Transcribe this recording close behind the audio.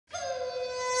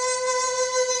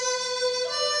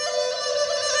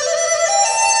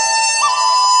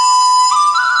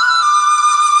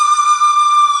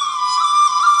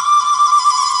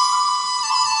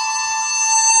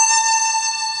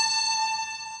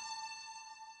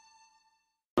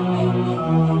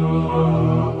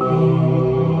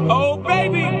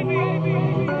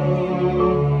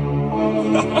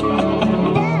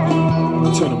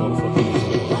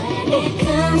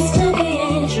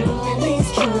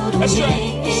That's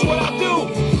right. This is what I do.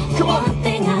 Come on.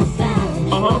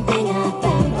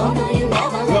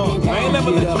 No, I ain't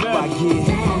never let you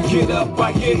down. Get up,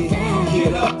 I get.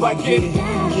 Get up, I get.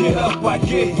 Get up, I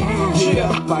get. Get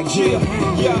up, I get.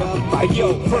 Yeah.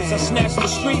 Yo, first I snatched the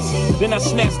streets, then I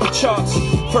snatched the charts.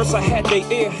 First I had their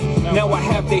ear, now I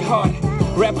have their heart.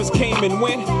 Rappers came and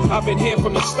went, I've been here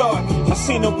from the start. I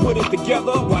seen them put it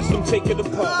together, watched them take it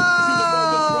apart.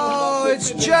 Oh,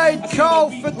 it's Jade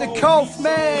Culph at the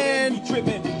Culphman.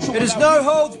 It is no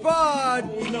holds barred.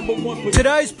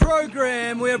 Today's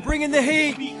program, we are bringing the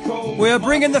heat, we are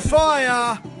bringing the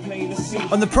fire.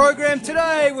 On the program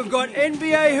today, we've got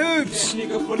NBA hoops,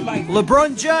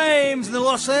 Lebron James and the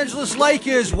Los Angeles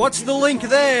Lakers. What's the link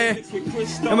there?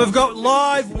 And we've got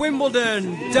live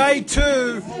Wimbledon, day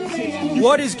 2.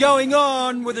 What is going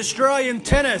on with Australian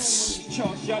tennis?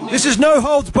 This is no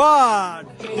holds barred.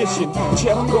 Listen,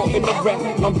 Jericho in the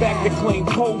rap, I'm back to claim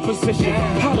pole position.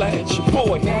 Holla at your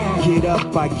boy. Get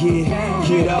up, I get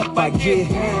up, I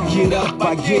get up,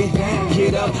 I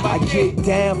get up, I get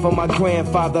down for my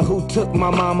grandfather who took my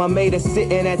mama, made her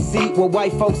sit in that seat where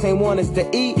white folks ain't want us to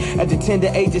eat. At the tender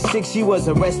age of 6, she was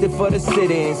arrested for the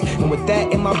sit-ins. And with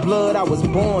that in my blood, I was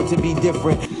born to be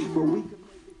different.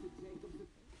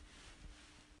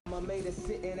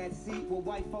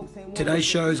 Today's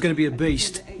show is going to be a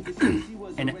beast,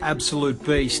 an absolute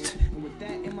beast.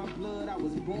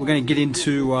 We're going to get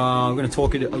into, we're going to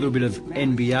talk a little bit of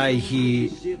NBA here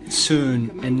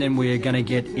soon, and then we're going to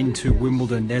get into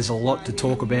Wimbledon. There's a lot to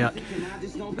talk about.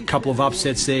 A couple of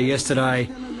upsets there yesterday,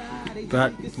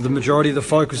 but the majority of the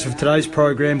focus of today's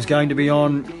program is going to be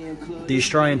on the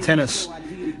Australian tennis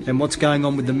and what's going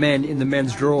on with the men in the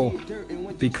men's draw,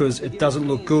 because it doesn't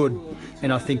look good,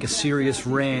 and I think a serious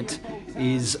rant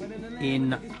is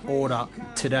in order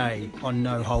today on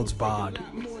No Holds Barred.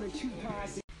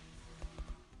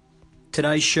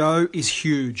 Today's show is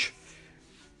huge.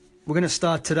 We're going to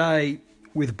start today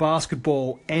with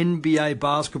basketball, NBA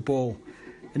basketball,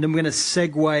 and then we're going to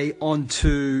segue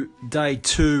onto day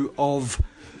 2 of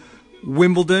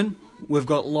Wimbledon. We've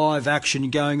got live action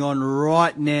going on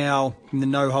right now in the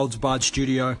No Holds Barred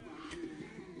studio,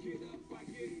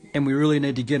 and we really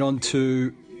need to get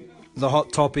onto the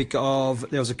hot topic of,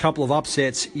 there was a couple of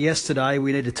upsets yesterday.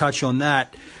 We need to touch on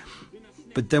that,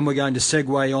 but then we're going to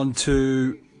segue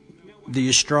onto the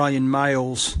Australian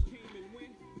males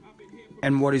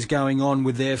and what is going on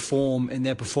with their form and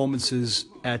their performances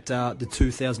at the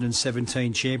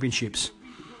 2017 championships.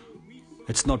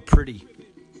 It's not pretty,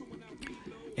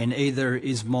 and either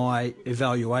is my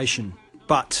evaluation.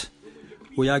 But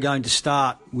we are going to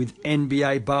start with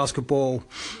NBA basketball,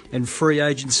 and free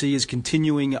agency is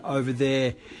continuing over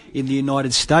there in the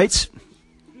United States.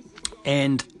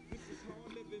 And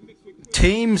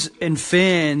teams and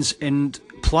fans and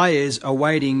players are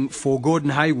waiting for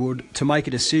Gordon Hayward to make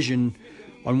a decision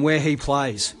on where he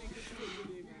plays.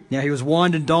 Now, he was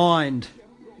wined and dined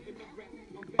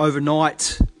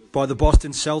overnight by the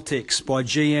Boston Celtics, by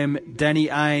GM Danny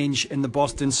Ainge and the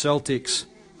Boston Celtics.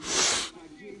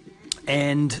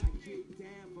 And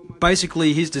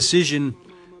basically his decision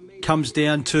comes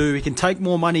down to, he can take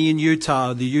more money in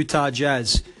Utah, the Utah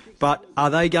Jazz, but are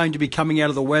they going to be coming out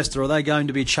of the West, or are they going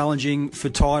to be challenging for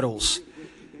titles?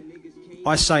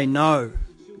 I say no.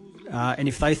 And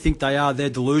if they think they are, they're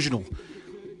delusional.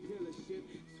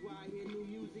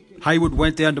 Hayward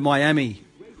went down to Miami,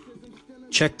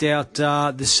 checked out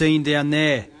the scene down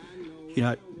there, you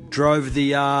know, drove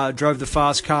the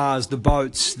fast cars, the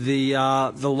boats, the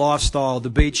lifestyle, the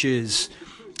beaches.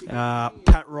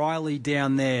 Pat Riley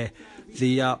down there,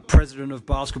 the president of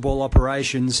basketball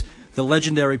operations, the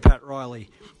legendary Pat Riley,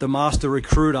 the master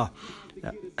recruiter.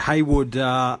 Hayward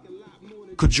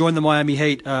could join the Miami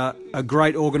Heat, a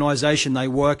great organisation. They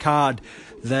work hard.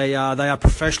 They are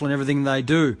professional in everything they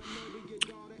do.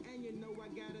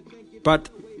 But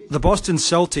the Boston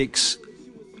Celtics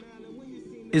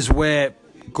is where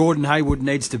Gordon Hayward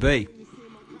needs to be.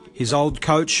 His old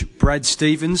coach, Brad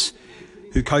Stevens,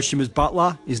 who coached him as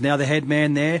Butler, is now the head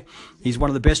man there. He's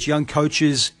one of the best young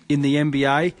coaches in the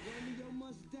NBA.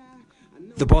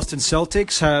 The Boston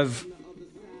Celtics have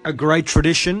a great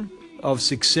tradition of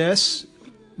success.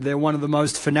 They're one of the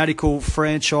most fanatical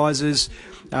franchises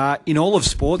in all of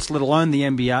sports, let alone the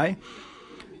NBA.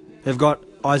 They've got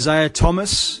Isaiah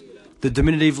Thomas, the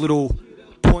diminutive little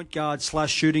point guard /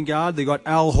 shooting guard. They've got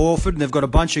Al Horford, and they've got a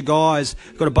bunch of guys,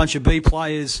 got a bunch of B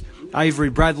players, Avery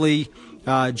Bradley,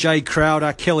 Jay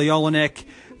Crowder, Kelly Olynyk,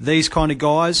 these kind of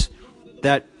guys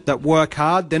that work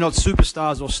hard. They're not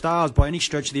superstars or stars by any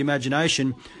stretch of the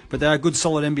imagination, but they are good,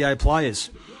 solid NBA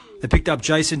players. They picked up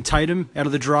Jason Tatum out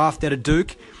of the draft out of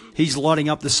Duke. He's lighting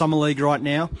up the Summer League right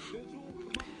now.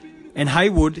 And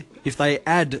Hayward, if they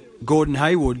add Gordon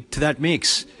Hayward to that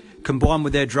mix, combined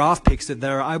with their draft picks, that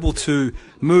they're able to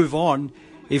move on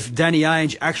if Danny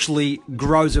Ainge actually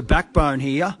grows a backbone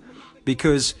here,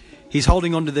 because he's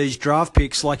holding on to these draft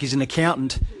picks like he's an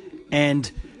accountant. And,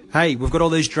 hey, we've got all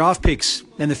these draft picks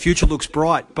and the future looks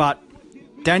bright. But,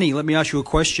 Danny, let me ask you a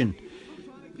question.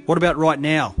 What about right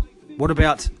now? What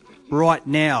about right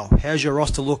now? How's your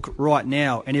roster look right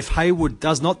now? And if Hayward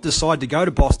does not decide to go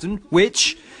to Boston,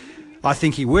 which I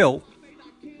think he will,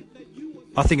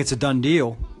 I think it's a done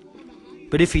deal.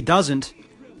 But if he doesn't,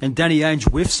 and Danny Ainge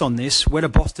whiffs on this, where do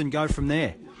Boston go from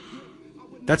there?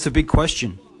 That's a big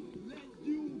question.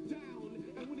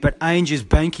 But Ainge is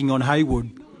banking on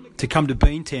Hayward to come to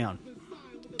Beantown,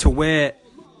 to wear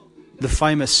the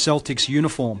famous Celtics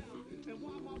uniform.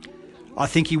 I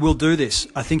think he will do this.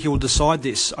 I think he will decide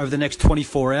this over the next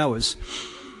 24 hours.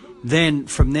 Then,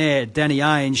 from there, Danny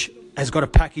Ainge has got to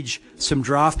package some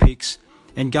draft picks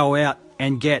and go out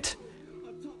and get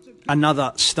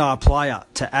another star player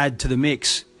to add to the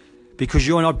mix, because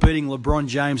you're not beating LeBron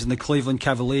James and the Cleveland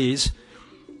Cavaliers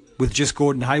with just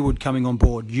Gordon Hayward coming on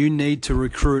board. You need to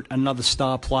recruit another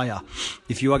star player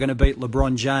if you are going to beat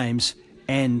LeBron James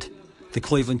and the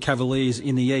Cleveland Cavaliers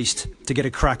in the East to get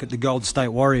a crack at the Golden State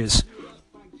Warriors.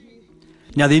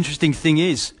 Now, the interesting thing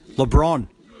is, LeBron,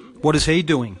 what is he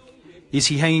doing? Is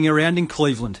he hanging around in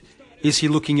Cleveland? Is he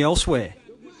looking elsewhere?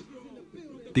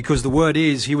 Because the word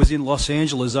is he was in Los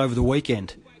Angeles over the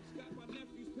weekend,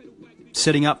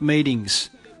 setting up meetings,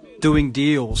 doing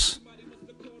deals,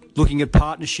 looking at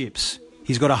partnerships.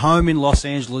 He's got a home in Los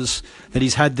Angeles that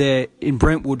he's had there in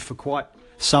Brentwood for quite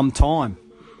some time.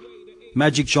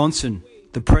 Magic Johnson,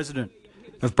 the president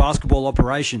of basketball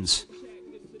operations,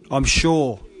 I'm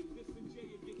sure,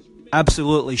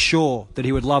 absolutely sure, that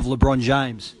he would love LeBron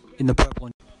James in the purple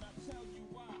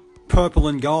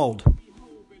and gold.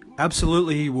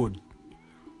 Absolutely he would.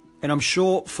 And I'm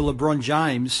sure for LeBron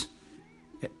James,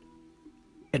 it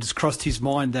has crossed his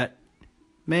mind that,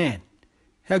 man,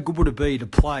 how good would it be to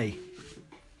play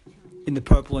in the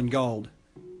purple and gold?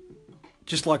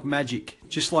 Just like Magic,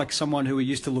 just like someone who he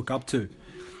used to look up to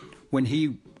when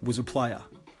he was a player.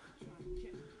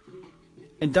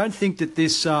 And don't think that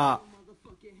this,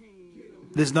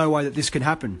 there's no way that this can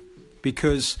happen,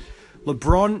 because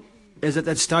LeBron is at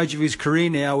that stage of his career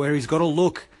now where he's got to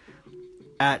look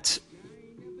at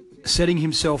setting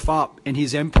himself up and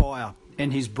his empire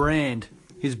and his brand,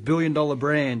 his billion-dollar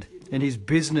brand, and his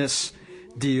business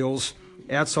deals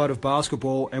outside of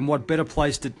basketball. And what better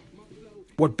place to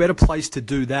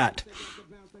do that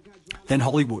than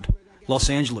Hollywood, Los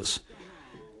Angeles?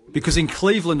 Because in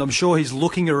Cleveland, I'm sure he's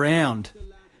looking around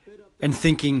and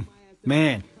thinking,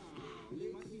 man,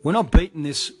 we're not beating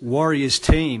this Warriors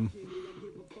team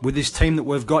with this team that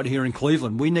we've got here in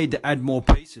Cleveland. We need to add more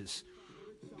pieces.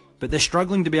 But they're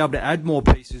struggling to be able to add more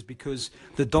pieces because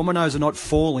the dominoes are not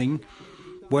falling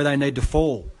where they need to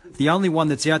fall. The only one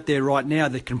that's out there right now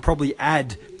that can probably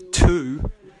add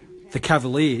to the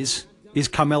Cavaliers is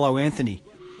Carmelo Anthony.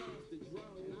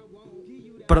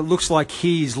 But it looks like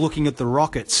he's looking at the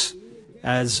Rockets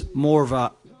as more of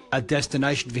a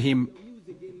destination for him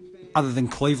other than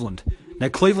Cleveland. Now,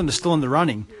 Cleveland is still in the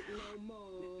running,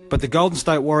 but the Golden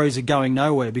State Warriors are going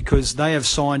nowhere because they have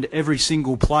signed every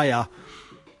single player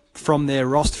from their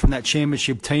roster from that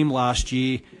championship team last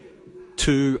year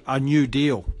to a new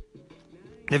deal.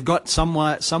 They've got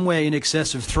somewhere in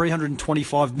excess of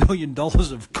 $325 million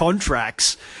of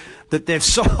contracts that they've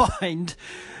signed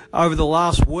over the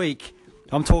last week.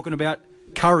 I'm talking about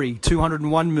Curry,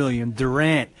 $201 million,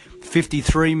 Durant,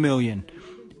 $53 million,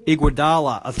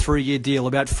 Iguodala, a 3-year deal,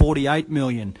 about $48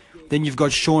 million. Then you've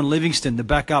got Sean Livingston, the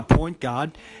backup point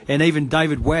guard, and even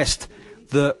David West,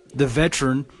 the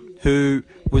veteran who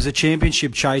was a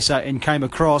championship chaser and came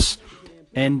across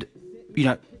and,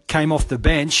 came off the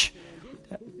bench,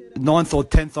 9th or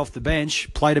 10th off the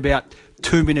bench, played about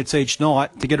 2 minutes each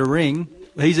night to get a ring.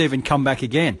 He's even come back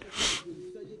again.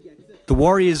 The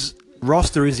Warriors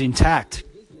roster is intact.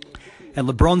 And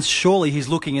LeBron's surely he's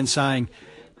looking and saying,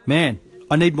 man,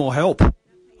 I need more help.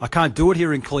 I can't do it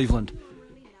here in Cleveland.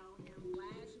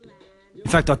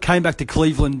 In fact, I came back to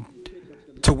Cleveland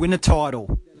to win a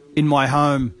title in my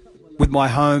home, with my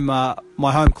home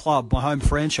club, my home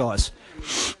franchise.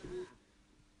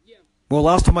 Well,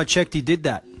 last time I checked, he did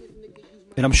that.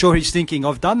 And I'm sure he's thinking,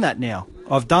 I've done that now.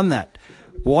 I've done that.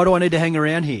 Why do I need to hang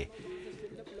around here?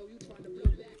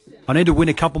 I need to win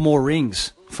a couple more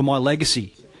rings for my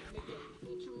legacy.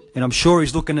 And I'm sure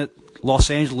he's looking at Los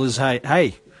Angeles,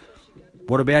 hey,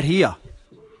 what about here?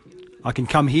 I can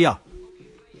come here.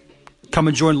 come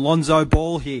and join Lonzo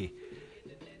Ball here.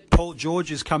 Paul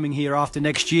George is coming here after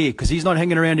next year because he's not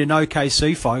hanging around in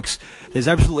OKC, folks. There's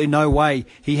absolutely no way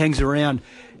he hangs around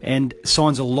and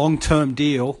signs a long-term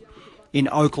deal in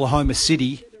Oklahoma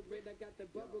City.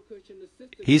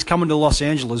 He's coming to Los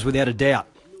Angeles without a doubt.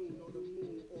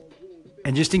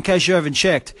 And just in case you haven't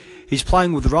checked, he's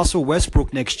playing with Russell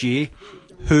Westbrook next year,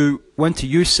 who went to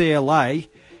UCLA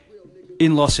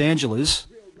in Los Angeles.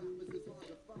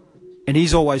 And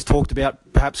he's always talked about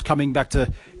perhaps coming back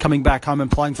home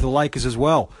and playing for the Lakers as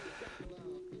well.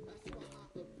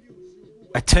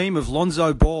 A team of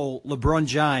Lonzo Ball, LeBron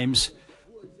James,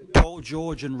 Paul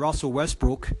George and Russell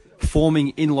Westbrook forming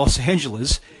in Los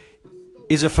Angeles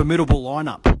is a formidable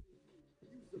lineup.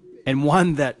 And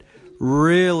one that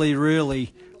really,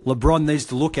 really LeBron needs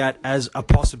to look at as a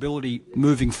possibility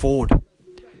moving forward.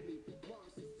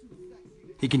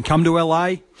 He can come to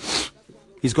LA.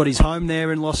 He's got his home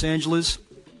there in Los Angeles.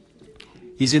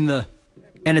 He's in the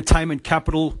entertainment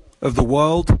capital of the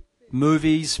world.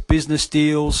 Movies, business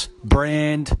deals,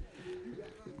 brand,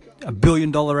 $1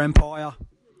 billion empire,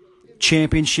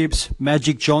 championships,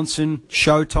 Magic Johnson,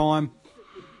 Showtime.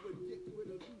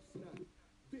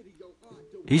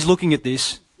 He's looking at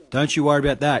this. Don't you worry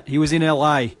about that. He was in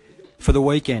LA for the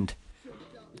weekend.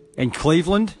 And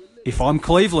Cleveland, if I'm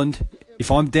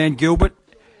Dan Gilbert,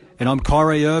 and I'm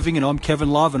Kyrie Irving, and I'm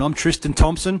Kevin Love, and I'm Tristan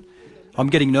Thompson, I'm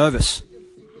getting nervous.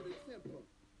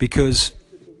 Because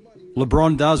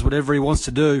LeBron does whatever he wants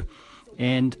to do,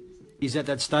 and he's at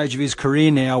that stage of his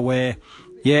career now where,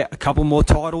 yeah, a couple more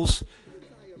titles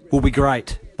will be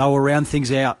great. They will round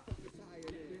things out.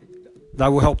 They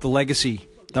will help the legacy.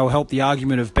 They will help the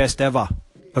argument of best ever,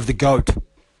 of the GOAT.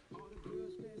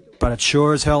 But it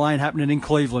sure as hell ain't happening in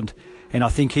Cleveland. And I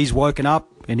think he's woken up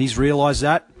and he's realised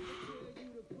that.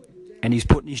 And he's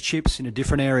putting his chips in a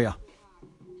different area.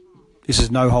 This is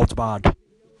no holds barred.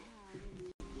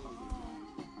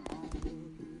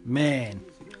 Man.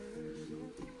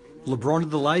 LeBron to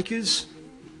the Lakers.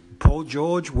 Paul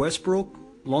George, Westbrook,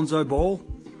 Lonzo Ball.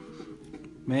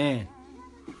 Man.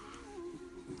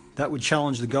 That would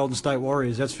challenge the Golden State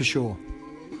Warriors, that's for sure.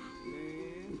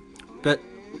 But,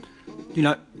 you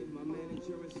know,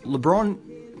 LeBron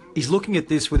is looking at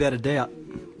this without a doubt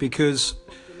because,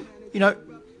 you know,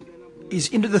 he's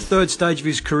into the third stage of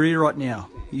his career right now.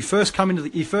 He first came into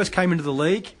the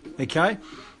league, okay?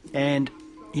 And,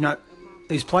 you know,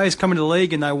 these players come into the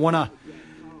league and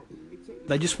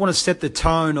they just want to set the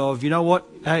tone of, you know what,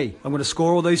 hey, I'm going to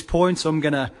score all these points, I'm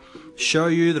going to show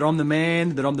you that I'm the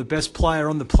man, that I'm the best player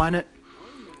on the planet.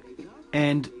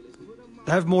 And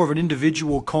they have more of an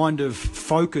individual kind of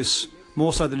focus,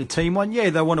 more so than a team one. Yeah,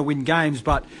 they want to win games,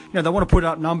 but you know, they want to put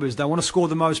up numbers. They want to score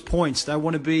the most points. They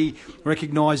want to be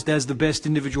recognised as the best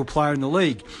individual player in the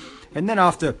league. And then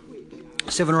after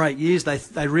 7 or 8 years,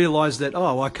 they realise that,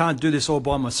 oh, I can't do this all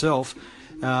by myself.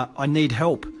 I need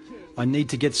help. I need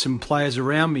to get some players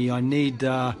around me. I need,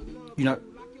 I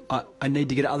need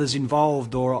to get others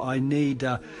involved, or I need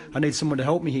someone to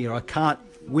help me here. I can't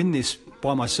win this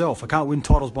by myself. I can't win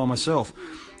titles by myself.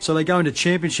 So they go into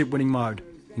championship winning mode,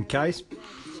 okay?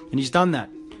 And he's done that.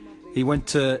 He went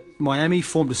to Miami,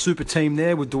 formed a super team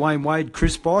there with Dwayne Wade,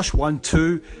 Chris Bosh, won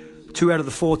two out of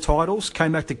the 4 titles,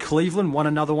 came back to Cleveland, won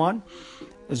another one,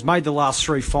 has made the last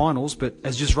 3 finals, but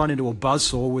has just run into a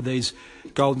buzzsaw with these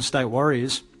Golden State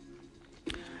Warriors.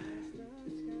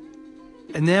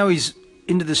 And now he's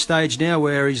into the stage now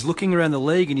where he's looking around the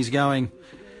league and he's going,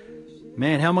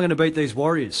 man, how am I going to beat these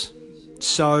Warriors?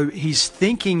 So he's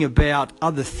thinking about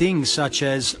other things such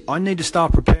as, I need to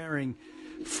start preparing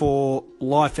for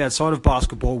life outside of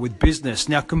basketball with business.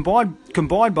 Now,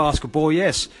 combined basketball,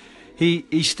 yes,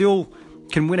 he still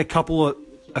can win a couple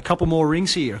more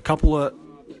rings here, a couple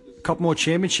more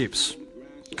championships,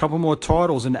 a couple more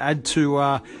titles, and add to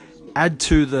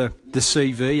the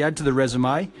CV, add to the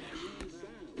resume.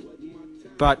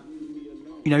 But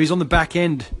you know, he's on the back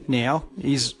end now.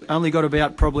 He's only got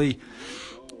about probably,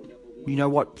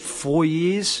 4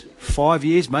 years, 5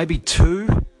 years, maybe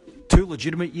two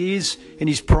legitimate years in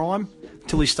his prime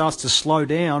until he starts to slow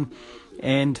down.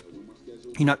 And,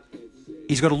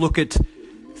 he's got to look at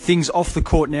things off the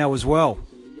court now as well.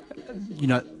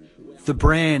 The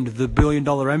brand, the $1 billion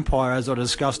empire, as I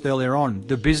discussed earlier on,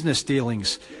 the business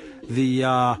dealings,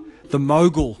 the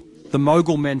mogul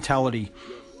mentality.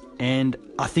 And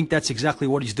I think that's exactly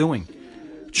what he's doing.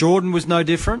 Jordan was no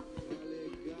different.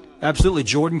 Absolutely.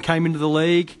 Jordan came into the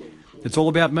league. It's all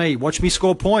about me. Watch me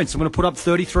score points. I'm going to put up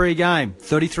 33 a game.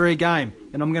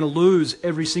 And I'm going to lose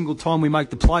every single time we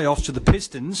make the playoffs to the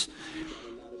Pistons.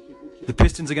 The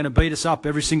Pistons are going to beat us up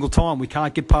every single time. We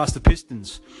can't get past the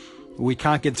Pistons. We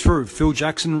can't get through. Phil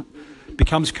Jackson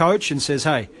becomes coach and says,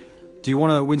 hey, do you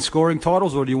want to win scoring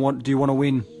titles or do you want to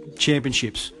win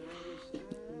championships?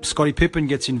 Scottie Pippen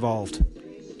gets involved.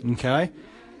 Okay?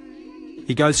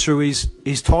 He goes through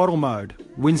his title mode,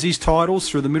 wins his titles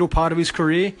through the middle part of his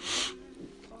career,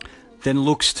 then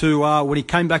looks to when he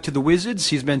came back to the Wizards,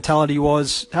 his mentality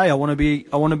was, hey, I want to be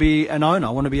an owner.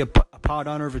 I want to be a part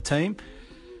owner of a team.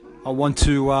 I want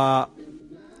to I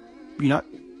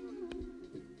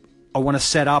want to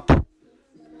set up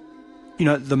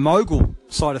the mogul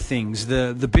side of things,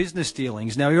 the business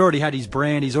dealings. Now, he already had his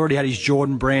brand. He's already had his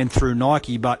Jordan brand through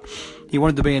Nike, but he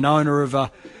wanted to be an owner of an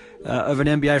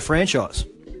NBA franchise.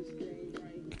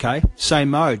 Okay,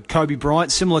 same mode. Kobe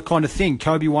Bryant, similar kind of thing.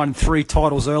 Kobe won 3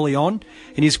 titles early on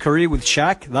in his career with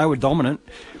Shaq. They were dominant,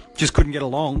 just couldn't get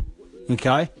along.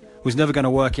 Okay, it was never going to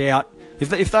work out. If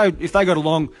they got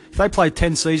along, if they played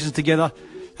 10 seasons together,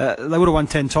 they would have won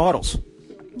 10 titles.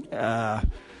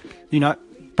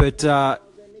 But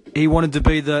he wanted to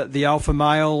be the alpha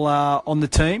male on the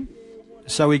team,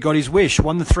 so he got his wish.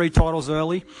 Won the 3 titles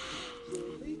early.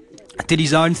 Did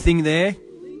his own thing there.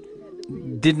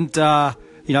 Didn't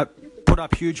put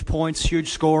up huge points, huge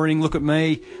scoring. Look at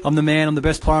me, I'm the man. I'm the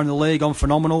best player in the league. I'm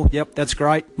phenomenal. Yep, that's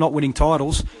great. Not winning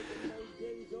titles.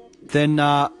 Then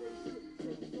Pau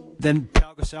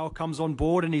Gasol comes on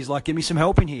board and he's like, "Give me some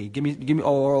help in here. Give me,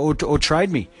 or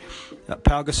trade me."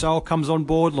 Pau Gasol comes on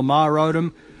board. Lamar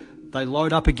Odom. They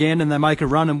load up again and they make a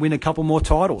run and win a couple more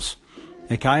titles.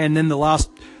 Okay, and then the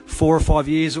last 4 or 5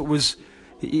 years, it was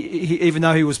even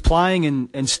though he was playing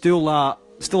and still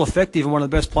effective and one of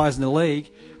the best players in the league,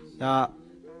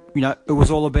 it was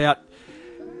all about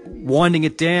winding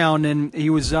it down, and he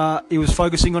was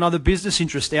focusing on other business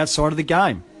interests outside of the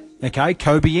game. Okay,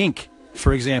 Kobe Inc.,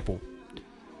 for example.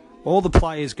 All the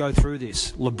players go through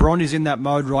this. LeBron is in that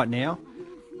mode right now,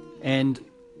 and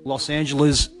Los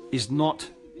Angeles is not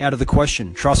out of the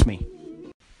question. Trust me.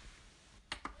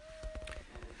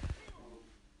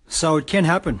 So it can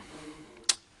happen.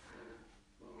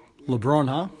 LeBron,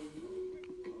 huh?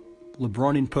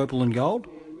 LeBron in purple and gold?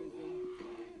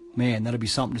 Man, that'd be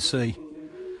something to see.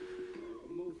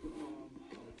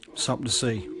 Something to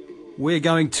see. We're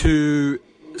going to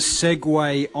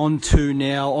segue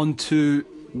onto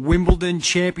Wimbledon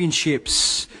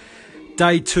Championships.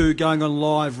 Day 2 going on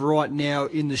live right now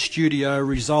in the studio.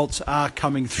 Results are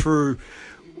coming through.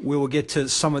 We will get to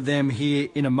some of them here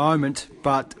in a moment.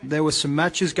 But there were some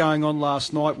matches going on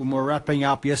last night when we were wrapping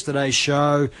up yesterday's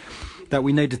show that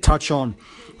we need to touch on.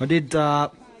 I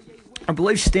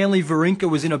believe Stanley Wawrinka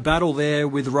was in a battle there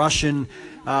with young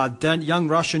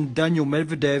Russian Daniel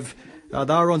Medvedev. They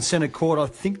were on centre court. I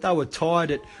think they were tied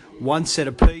at 1 set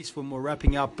apiece when we were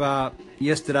wrapping up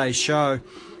yesterday's show.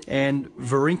 And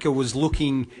Wawrinka was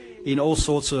looking in all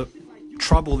sorts of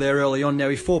trouble there early on. Now,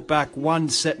 he fought back 1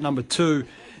 set number 2,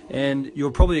 and you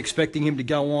were probably expecting him to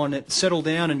go on and settle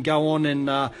down and go on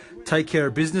and take care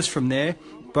of business from there.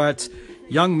 But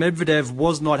young Medvedev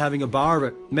was not having a bar of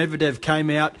it. Medvedev came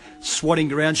out swatting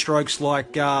ground strokes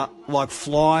like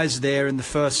flies there in the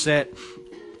first set.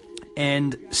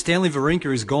 And Stanley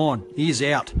Wawrinka is gone. He is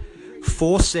out.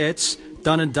 4 sets,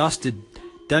 done and dusted.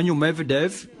 Daniel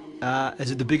Medvedev has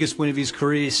had the biggest win of his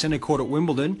career, centre court at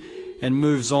Wimbledon, and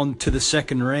moves on to the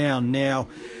second round. Now,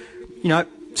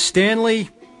 Stanley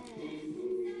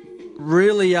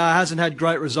really hasn't had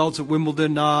great results at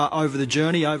Wimbledon over the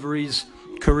journey, over his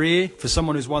career. For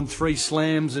someone who's won 3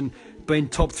 slams and been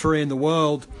top 3 in the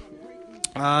world,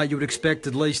 you would expect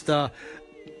at least a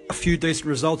few decent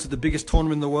results at the biggest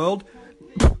tournament in the world.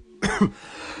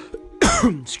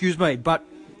 Excuse me, but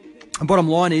bottom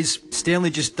line is Stanley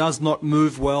just does not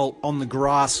move well on the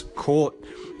grass court.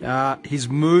 His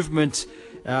movement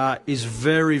is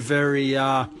very, very,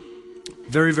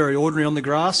 very, very ordinary on the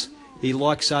grass. He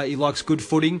likes good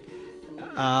footing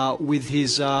with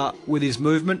his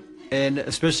movement, and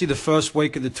especially the first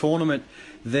week of the tournament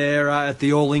there at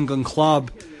the All England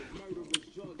Club.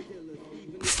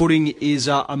 Footing is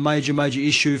a major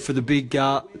issue for the big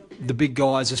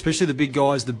guys, especially the big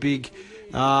guys, the big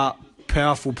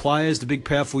powerful players, the big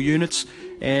powerful units.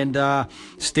 And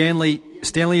Stanley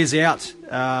is out.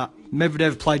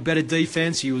 Medvedev played better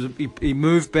defense. He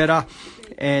moved better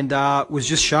and was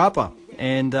just sharper.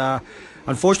 And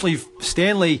unfortunately,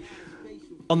 Stanley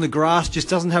on the grass just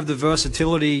doesn't have the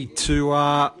versatility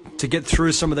to get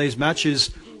through some of these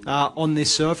matches on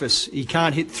this surface. He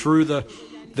can't hit through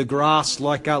the grass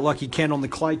like he can on the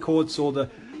clay courts or the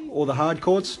hard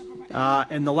courts.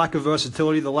 And the lack of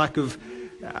versatility, the lack of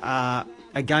a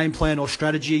game plan or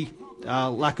strategy,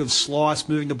 lack of slice,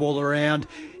 moving the ball around.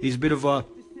 He's a bit of a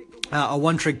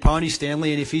one-trick pony,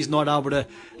 Stanley, and if he's not able to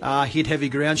hit heavy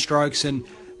ground strokes and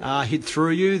hit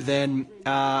through you, then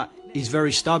he's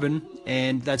very stubborn,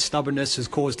 and that stubbornness has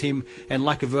caused him, and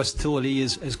lack of versatility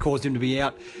has caused him to be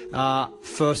out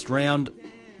first round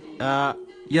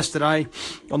yesterday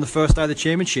on the first day of the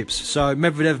championships. So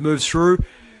Medvedev moves through.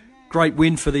 Great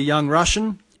win for the young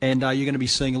Russian, and you're going to be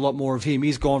seeing a lot more of him.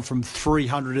 He's gone from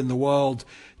 300 in the world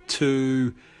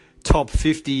to top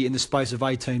 50 in the space of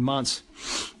 18 months.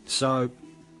 So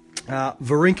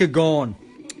Wawrinka gone.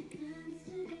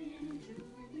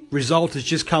 Result has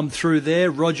just come through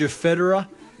there. Roger Federer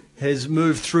has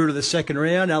moved through to the second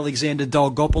round. Alexander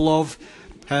Dolgopolov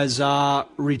has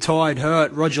retired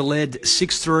hurt. Roger led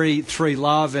 6-3,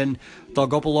 3-love, and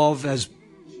Dolgopolov has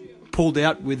pulled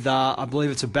out with, I believe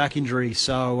it's a back injury.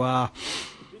 So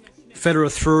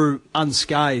Federer through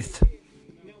unscathed.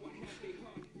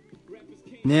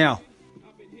 Now,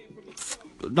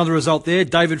 another result there.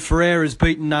 David Ferrer has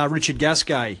beaten Richard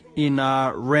Gasquet in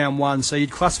round one. So you'd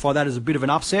classify that as a bit of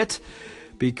an upset,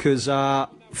 because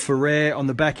Ferrer, on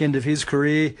the back end of his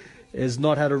career, has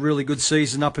not had a really good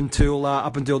season up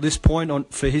until this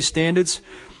point for his standards.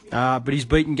 But he's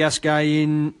beaten Gasquet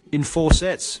in 4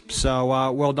 sets.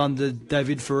 So well done to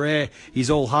David Ferrer. He's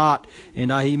all heart,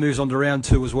 and he moves on to round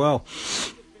 2 as well.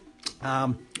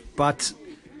 But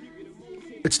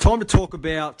it's time to talk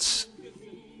about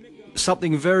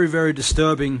something very, very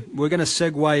disturbing. We're going to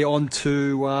segue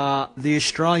onto the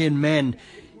Australian men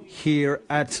here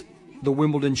at the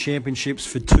Wimbledon Championships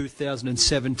for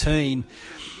 2017.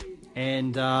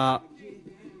 And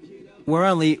we're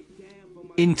only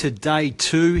into day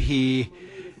 2 here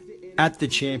at the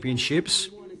championships.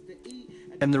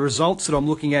 And the results that I'm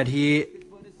looking at here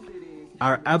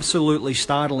are absolutely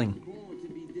startling.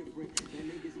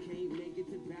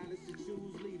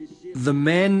 The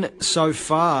men so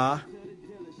far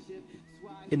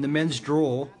in the men's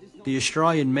draw, the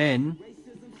Australian men,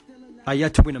 are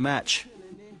yet to win a match.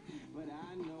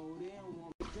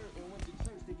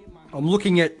 I'm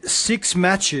looking at 6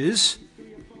 matches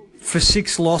for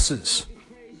 6 losses.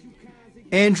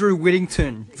 Andrew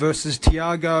Whittington versus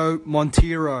Thiago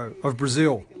Monteiro of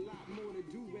Brazil.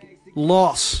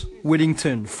 Loss,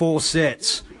 Whittington, 4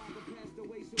 sets.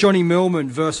 Johnny Millman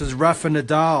versus Rafa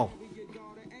Nadal.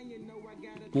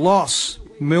 Loss,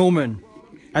 Millman,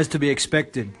 as to be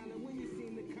expected.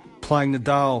 Playing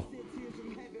Nadal,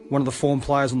 one of the form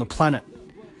players on the planet.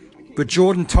 But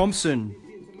Jordan Thompson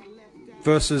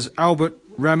versus Albert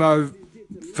Ramo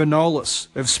Vinolas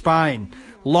of Spain.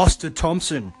 Lost to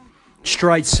Thompson.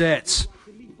 Straight sets.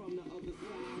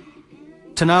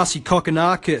 Thanasi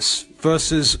Kokkinakis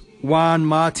versus Juan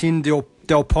Martin Del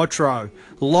Potro.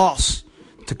 Loss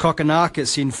to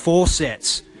Kokkinakis in 4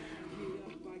 sets.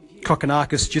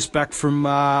 Kokkinakis just back from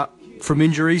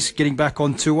injuries, getting back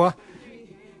on tour.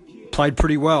 Played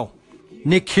pretty well.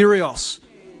 Nick Kyrgios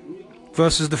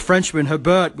versus the Frenchman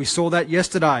Herbert. We saw that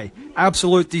yesterday.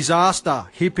 Absolute disaster.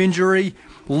 Hip injury,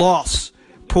 loss.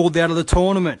 Pulled out of the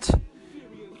tournament.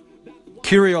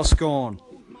 Kyrgios gone.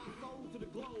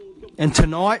 And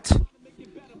tonight,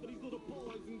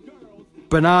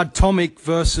 Bernard Tomic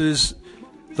versus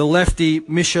the lefty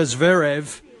Misha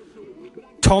Zverev.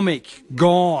 Tomic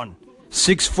gone.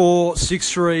 6-4,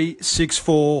 6-3,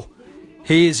 6-4.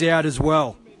 He is out as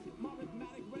well.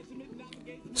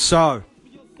 So,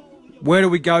 where do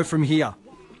we go from here?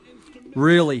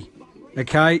 Really?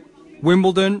 Okay,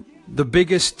 Wimbledon, the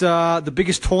biggest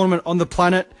tournament on the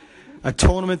planet, a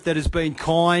tournament that has been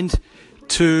kind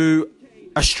to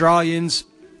Australians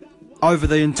over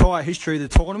the entire history of the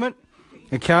tournament.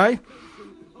 Okay,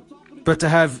 but to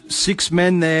have 6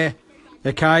 men there,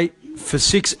 okay, for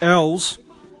 6 L's,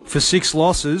 for 6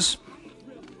 losses,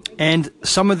 and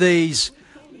some of these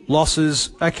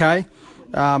losses, okay,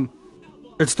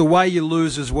 it's the way you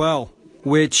lose as well,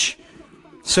 which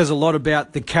says a lot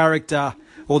about the character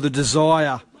or the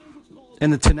desire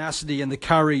and the tenacity and the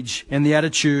courage and the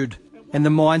attitude and the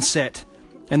mindset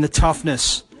and the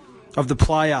toughness of the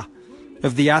player,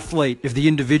 of the athlete, of the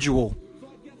individual.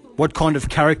 What kind of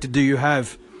character do you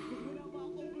have?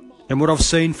 And what I've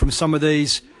seen from some of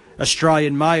these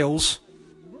Australian males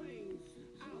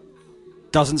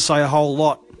doesn't say a whole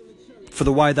lot for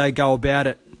the way they go about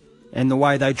it and the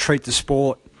way they treat the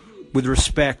sport with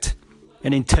respect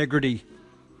and integrity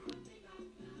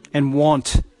and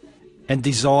want and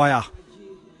desire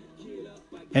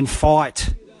and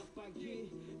fight.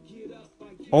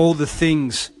 All the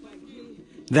things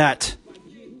that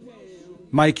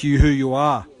make you who you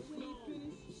are.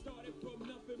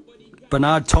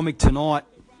 Bernard Tomic tonight,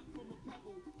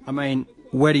 I mean,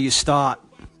 where do you start?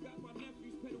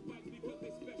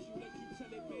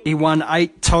 He won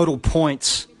 8 total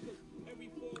points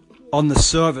on the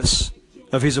service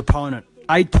of his opponent.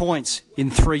 8 points in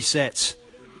 3 sets.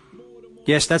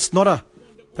 Yes, that's not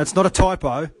a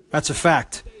typo. That's a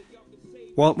fact.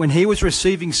 Well, when he was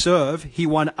receiving serve, he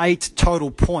won 8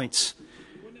 total points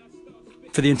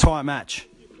for the entire match.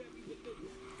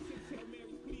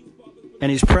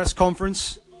 And his press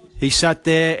conference, he sat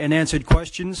there and answered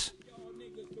questions,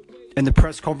 and the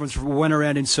press conference went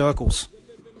around in circles.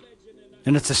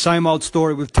 And it's the same old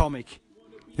story with Tomic.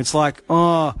 It's like,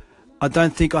 oh, I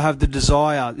don't think I have the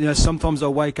desire. You know, sometimes I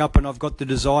wake up and I've got the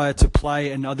desire to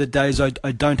play, and other days I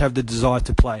don't have the desire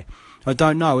to play. I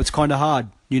don't know. It's kind of hard,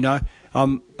 you know.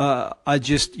 I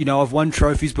just, you know, I've won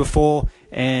trophies before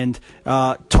and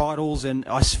titles, and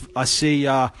I see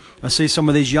some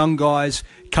of these young guys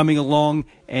coming along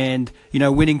and, you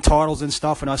know, winning titles and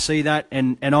stuff, and I see that,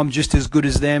 and I'm just as good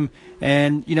as them,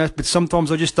 and, you know, but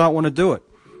sometimes I just don't want to do it.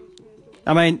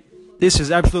 I mean, this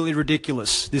is absolutely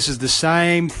ridiculous. This is the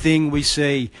same thing we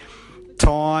see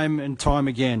time and time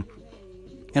again.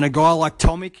 And a guy like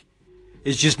Tomic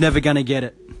is just never going to get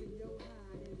it.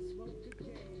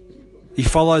 He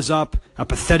follows up a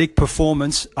pathetic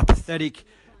performance, a pathetic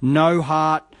no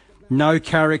heart, no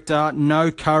character,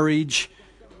 no courage,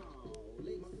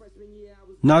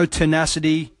 no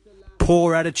tenacity,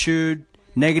 poor attitude,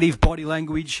 negative body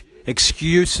language,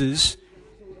 excuses.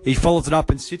 He follows it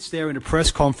up and sits there in a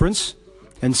press conference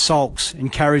and sulks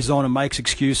and carries on and makes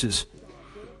excuses.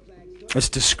 It's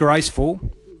disgraceful,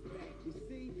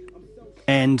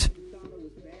 and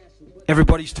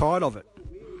everybody's tired of it.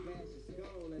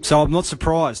 So I'm not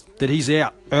surprised that he's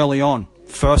out early on,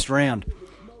 first round,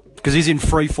 because he's in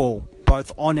free fall,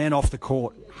 both on and off the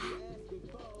court.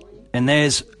 And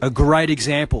there's a great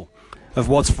example of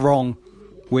what's wrong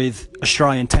with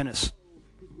Australian tennis.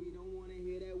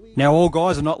 Now, all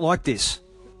guys are not like this,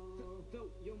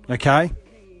 okay?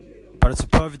 But it's a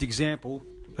perfect example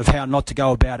of how not to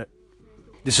go about it.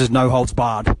 This is no holds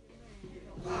barred.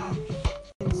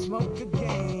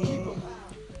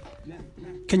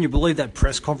 Can you believe that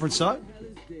press conference, though?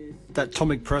 That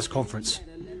Tomic press conference.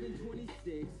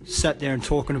 Sat there and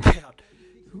talking about,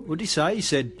 what did he say? He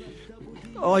said,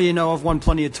 oh, you know, I've won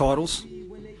plenty of titles.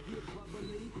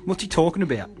 What's he talking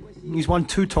about? He's won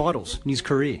 2 titles in his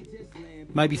career.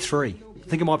 Maybe 3. I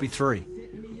think it might be 3. I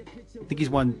think he's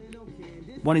won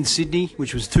one in Sydney,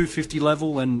 which was 250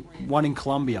 level, and one in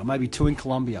Colombia, maybe 2 in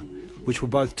Colombia, which were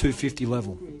both 250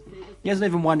 level. He hasn't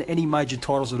even won any major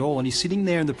titles at all, and he's sitting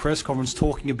there in the press conference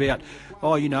talking about,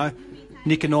 oh, you know,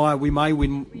 Nick and I, we may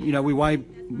win, you know, we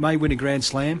may win a Grand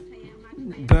Slam.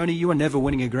 Bernie, you are never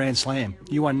winning a Grand Slam.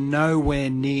 You are anywhere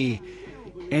near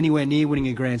winning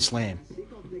a Grand Slam.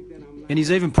 And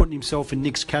he's even putting himself in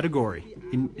Nick's category.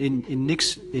 In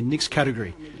Nick's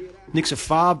category. Nick's a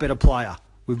far better player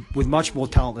with much more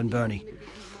talent than Bernie.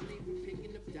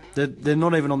 They're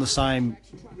not even on the same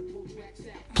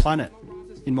planet,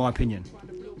 in my opinion.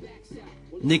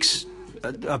 Nick's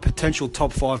a potential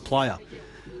top 5 player.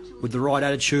 With the right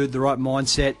attitude, the right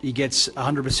mindset, he gets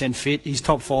 100% fit. He's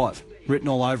top 5, written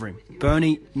all over him.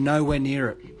 Bernie, nowhere near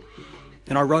it.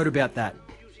 And I wrote about that.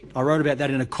 I wrote about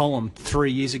that in a column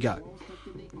 3 years ago.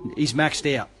 He's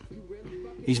maxed out.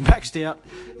 He's maxed out.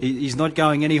 He's not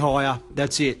going any higher.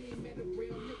 That's it.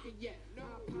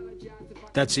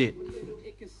 That's it.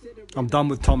 I'm done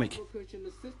with Tomic.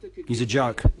 He's a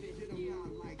joke.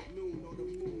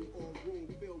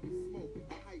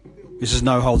 This is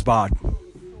no holds barred.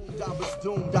 But I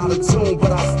still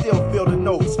feel the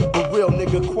notes. The real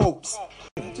nigga quotes.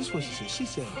 Just what she said. She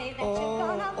said, oh.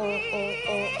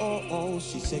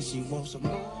 She said she wants some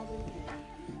more.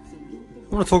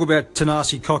 I want to talk about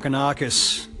Thanasi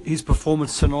Kokkinakis. His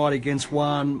performance tonight against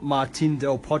Juan Martín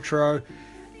del Potro.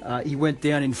 He went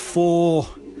down in four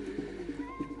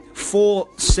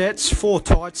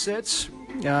tight sets.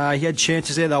 He had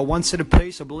chances there. They were 1 set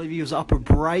apiece. I believe he was up a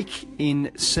break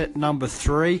in set number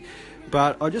 3.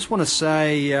 But I just want to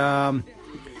say,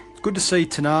 good to see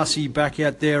Thanasi back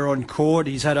out there on court.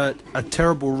 He's had a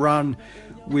terrible run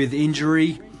with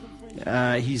injury.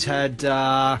 He's had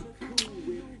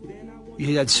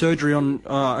surgery on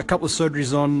a couple of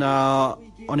surgeries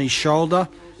on his shoulder.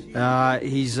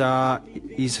 He's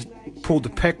pulled the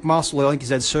pec muscle. I think he's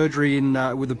had surgery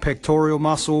with the pectoral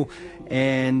muscle,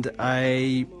 and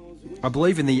I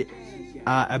believe in the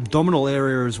abdominal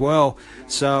area as well.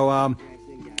 So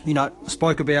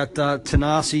spoke about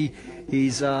Thanasi.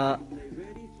 He's a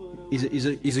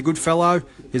good fellow.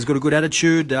 He's got a good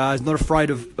attitude. He's not afraid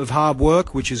of hard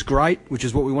work, which is great, which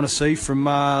is what we want to see from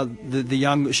the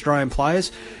young Australian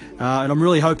players. And I'm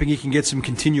really hoping he can get some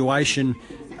continuation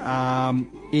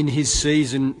in his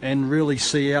season and really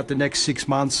see out the next 6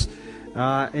 months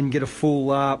and get a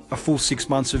full 6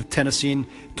 months of tennis in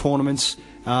tournaments,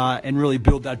 and really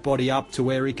build that body up to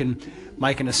where he can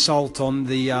make an assault on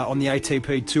the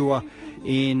ATP Tour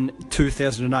in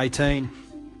 2018.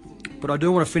 But I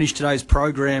do want to finish today's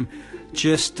program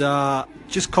just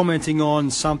commenting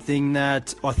on something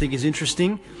that I think is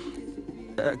interesting.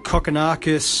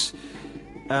 Kokkinakis,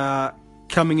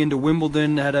 coming into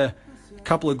Wimbledon, had a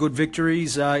couple of good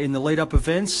victories in the lead-up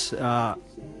events.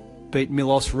 Beat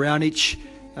Milos Raonic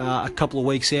a couple of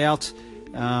weeks out.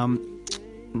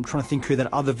 I'm trying to think who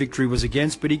that other victory was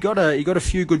against, but he got a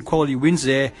few good quality wins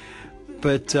there.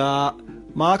 But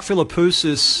Mark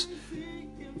Philipousis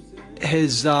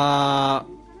has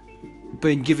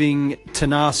been giving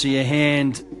Thanasi a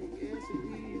hand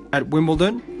at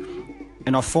Wimbledon,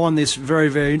 and I find this very,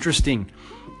 very interesting.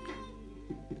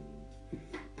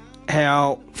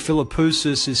 How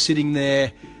Philipousis is sitting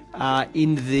there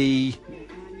in the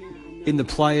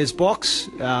players' box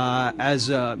as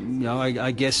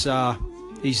I guess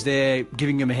he's there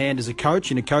giving him a hand as a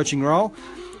coach in a coaching role.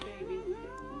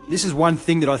 This is one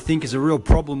thing that I think is a real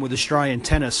problem with Australian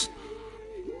tennis.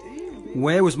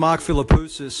 Where was Mark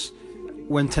Philipousis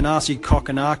when Thanasi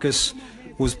Kokkinakis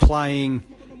was playing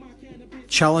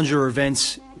challenger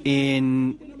events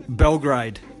in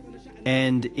Belgrade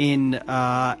and in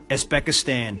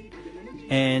Uzbekistan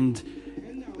and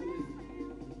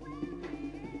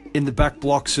in the back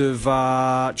blocks of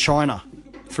China,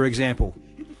 for example?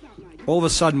 All of a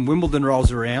sudden, Wimbledon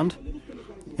rolls around,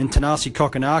 and Thanasi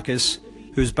Kokkinakis,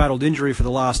 who's battled injury for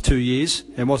the last 2 years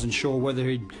and wasn't sure whether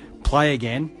he'd play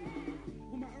again,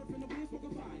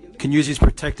 can use his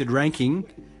protected ranking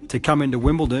to come into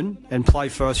Wimbledon and play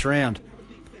first round.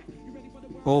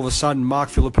 All of a sudden, Mark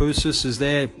Philipousis is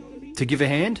there to give a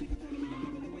hand,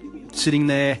 sitting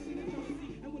there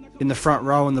in the front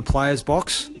row in the players'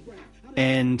 box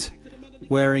and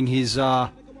wearing his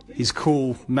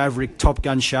cool Maverick Top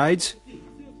Gun shades,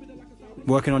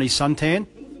 working on his suntan.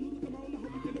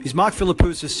 Is Mark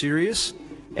Philipousis serious?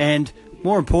 And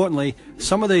more importantly,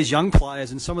 some of these young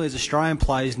players and some of these Australian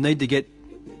players need to get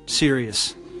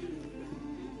serious.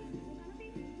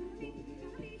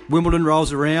 Wimbledon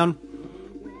rolls around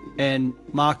and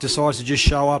Mark decides to just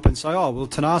show up and say, oh, well,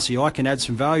 Thanasi, I can add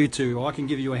some value to, I can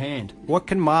give you a hand. What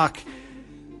can Mark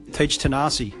teach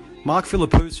Thanasi? Mark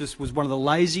Philipousis was one of the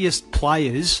laziest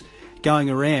players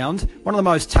going around, one of the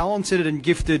most talented and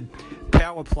gifted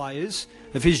power players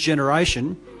of his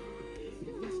generation,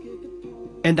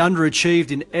 and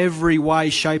underachieved in every way,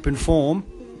 shape and form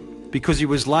because he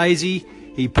was lazy,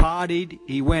 he partied,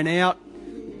 he went out,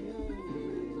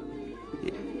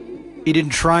 he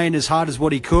didn't train as hard as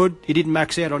what he could, he didn't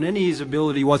max out on any of his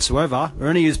ability whatsoever or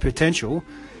any of his potential.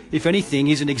 If anything,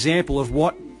 he's an example of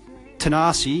what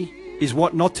Thanasi is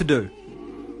what not to do.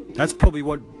 That's probably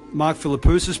what Mark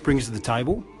Philipousis brings to the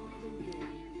table.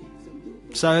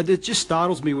 So it just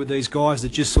startles me with these guys that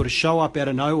just sort of show up out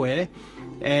of nowhere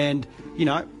and, you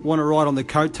know, want to ride on the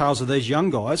coattails of these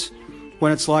young guys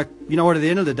when it's like, you know what, at the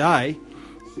end of the day,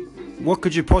 what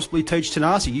could you possibly teach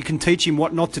Thanasi? You can teach him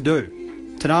what not to do.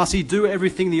 Thanasi, do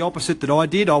everything the opposite that I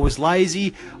did. I was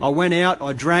lazy, I went out,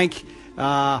 I drank,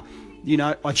 I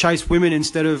chased women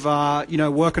instead of,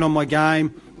 working on my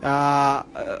game.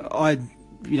 I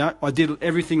did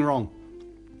everything wrong.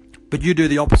 But you do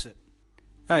the opposite.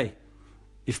 Hey,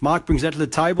 if Mark brings that to the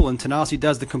table and Thanasi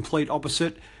does the complete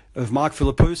opposite of Mark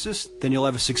Philipousis, then you'll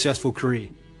have a successful career.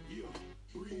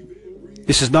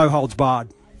 This is No Holds Barred.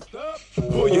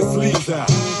 Pull your sleeves out.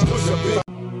 Push up it.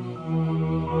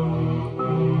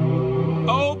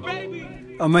 Oh, baby.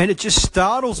 I mean, it just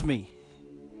startles me.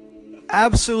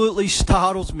 Absolutely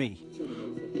startles me.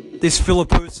 This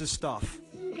Philipousis stuff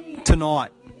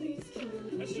tonight.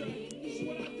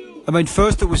 I mean,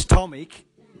 first it was Tomic,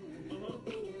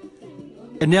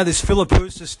 and now this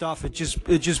Philipousis stuff. It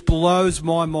just blows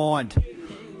my mind.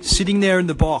 Sitting there in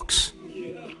the box,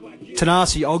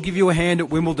 Thanasi, I'll give you a hand at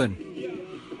Wimbledon.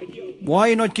 Why are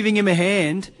you not giving him a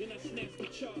hand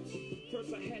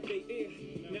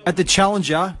at the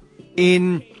Challenger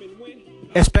in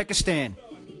Uzbekistan,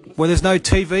 where there's no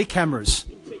TV cameras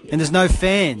and there's no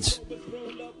fans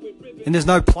and there's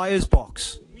no players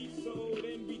box?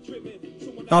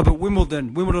 No, but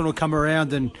Wimbledon will come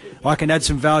around and I can add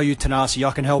some value, Thanasi.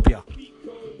 I can help you.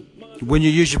 When you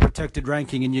use your protected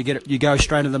ranking and you go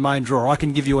straight to the main draw, I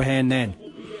can give you a hand then.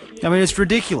 I mean, it's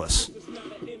ridiculous.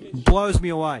 It blows me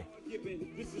away.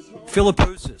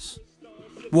 Philipousis,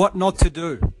 what not to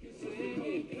do.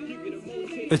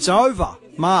 It's over,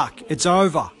 Mark. It's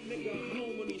over.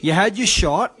 You had your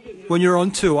shot when you're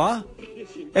on tour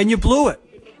and you blew it.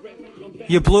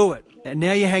 You blew it. And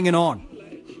now you're hanging on.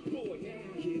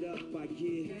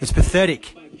 It's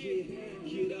pathetic.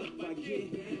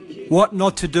 What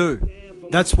not to do?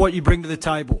 That's what you bring to the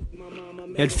table.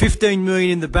 You had 15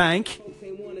 million in the bank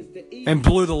and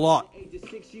blew the lot.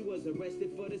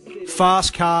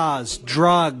 Fast cars,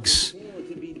 drugs,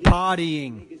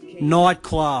 partying,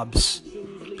 nightclubs.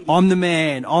 I'm the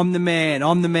man, I'm the man,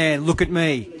 I'm the man, look at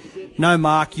me. No,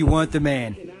 Mark, you weren't the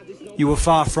man. You were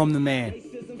far from the man.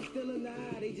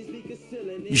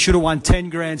 You should have won 10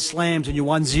 Grand Slams and you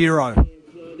won 0.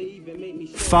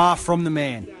 Far from the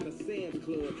man.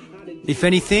 If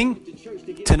anything,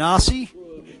 Tanasi,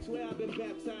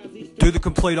 do the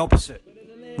complete opposite.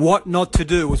 What not to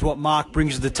do is what Mark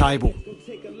brings to the table.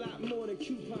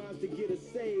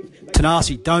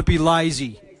 Tanasi, don't be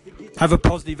lazy. Have a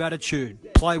positive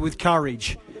attitude. Play with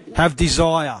courage. Have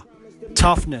desire.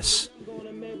 Toughness.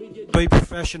 Be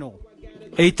professional.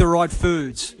 Eat the right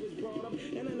foods.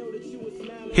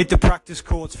 Hit the practice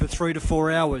courts for 3 to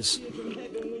 4 hours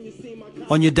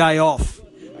on your day off.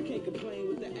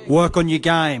 Work on your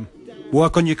game.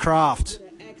 Work on your craft.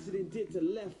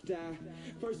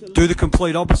 Do the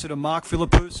complete opposite of Mark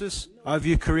Philipousis over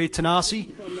your career,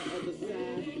 Tanasi,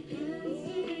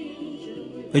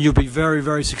 and you'll be very,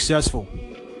 very successful.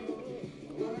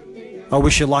 I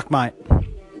wish you luck, mate.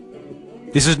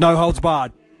 This is No Holds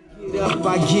Barred. Get up,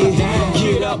 I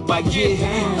get up, I get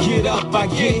up, I get up, I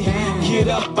get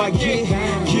up, I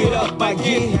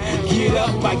get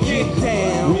up, I get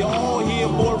down. We all here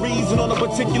for a reason on a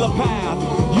particular path.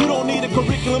 You don't need a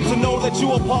curriculum to know that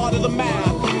you are part of the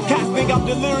math. Cats think I'm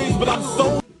delirious, but I'm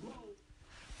so.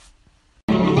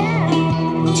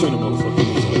 Turn the motherfucker.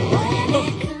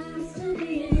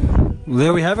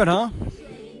 There we have it, huh?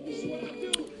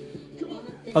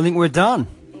 I think we're done.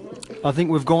 I think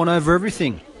we've gone over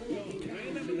everything.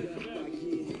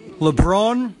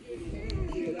 Lebron,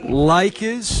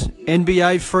 Lakers,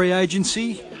 NBA free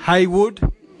agency, Hayward,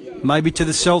 maybe to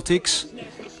the Celtics.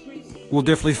 We'll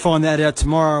definitely find that out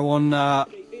tomorrow on the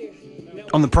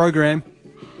program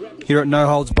here at No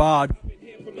Holds Barred.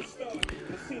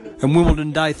 And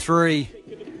Wimbledon Day 3,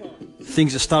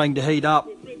 things are starting to heat up.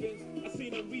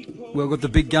 We've got the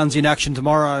big guns in action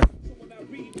tomorrow.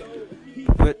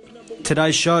 But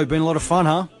today's show been a lot of fun,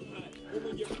 huh?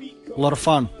 A lot of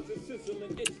fun.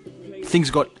 Things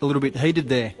got a little bit heated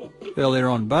there earlier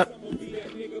on, but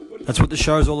that's what the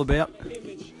show's all about.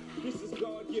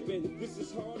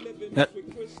 That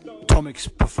Tomic's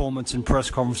performance and press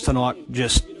conference tonight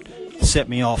just set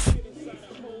me off.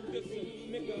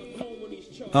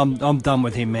 I'm done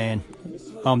with him, man.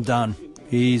 I'm done.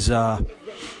 He's got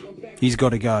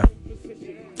to go.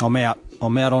 I'm out.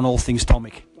 I'm out on all things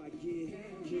Tomic.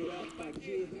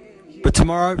 But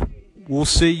tomorrow, we'll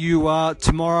see you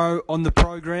tomorrow on the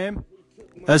program.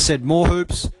 As I said, more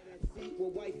hoops,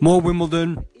 more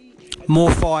Wimbledon,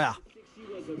 more fire.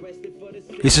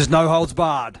 This is No Holds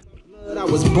Barred. I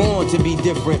was born to be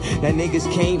different. That niggas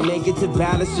can't make it to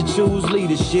balance to choose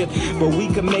leadership, but we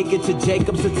can make it to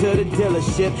Jacobs or to the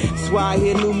dealership. That's why I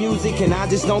hear new music and I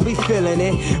just don't be feeling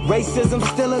it. Racism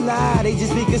still alive, they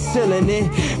just be concealing it.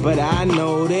 But I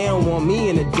know they don't want me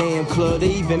in a damn club.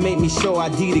 They even make me show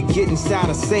ID to get inside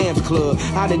a Sam's Club.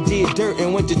 I done did dirt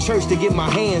and went to church to get my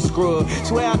hands scrubbed.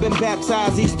 Swear I've been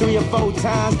baptized these 3 or 4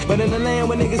 times. But in the land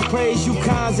where niggas praise you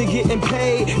cons and getting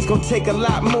paid, it's gonna take a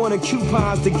lot more than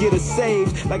coupons to get us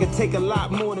saved. Like it take a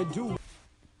lot more to do.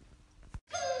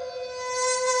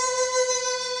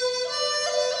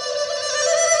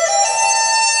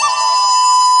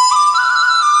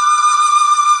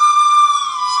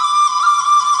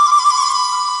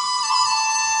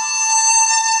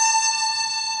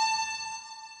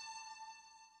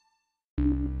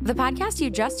 The podcast you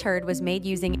just heard was made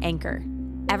using Anchor.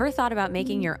 Ever thought about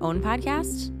making your own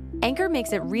podcast? Anchor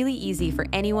makes it really easy for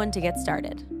anyone to get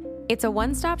started. It's a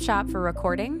one-stop shop for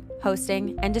recording,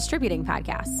 hosting, and distributing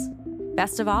podcasts.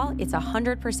 Best of all, it's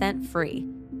 100% free.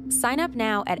 Sign up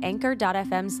now at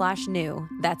anchor.fm/new.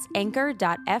 That's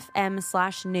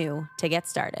anchor.fm/new to get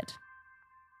started.